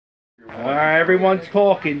Everyone's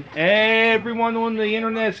talking. Everyone on the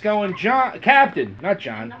internet's going, Captain, not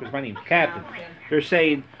John, because my name's Captain. They're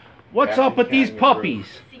saying, what's up with these puppies?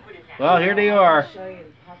 Well, here they are.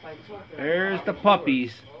 There's the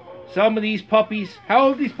puppies. Some of these puppies. How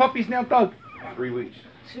old are these puppies now, Doug? 3 weeks.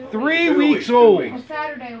 3 weeks old. On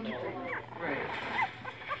Saturday will be 3.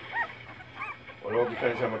 Well, it all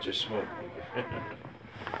depends how much you smoke.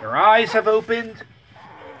 Their eyes have opened.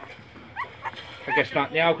 I guess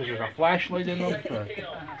not now because there's a flashlight in them. But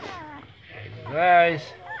guys.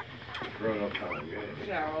 Grown up time,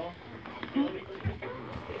 yeah.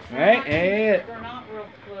 Right, and They're not real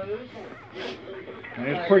close.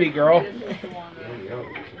 there's pretty girl. There you go.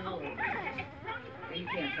 You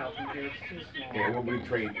can't help them here, it's too small. Yeah, we'll be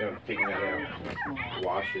taking that out.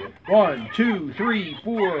 Wash it. 1, 2, 3,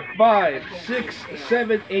 4, 5, 6,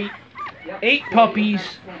 7, 8. 8 puppies.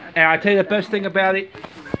 And I tell you the best thing about it,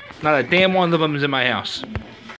 not a damn one of them is in my house.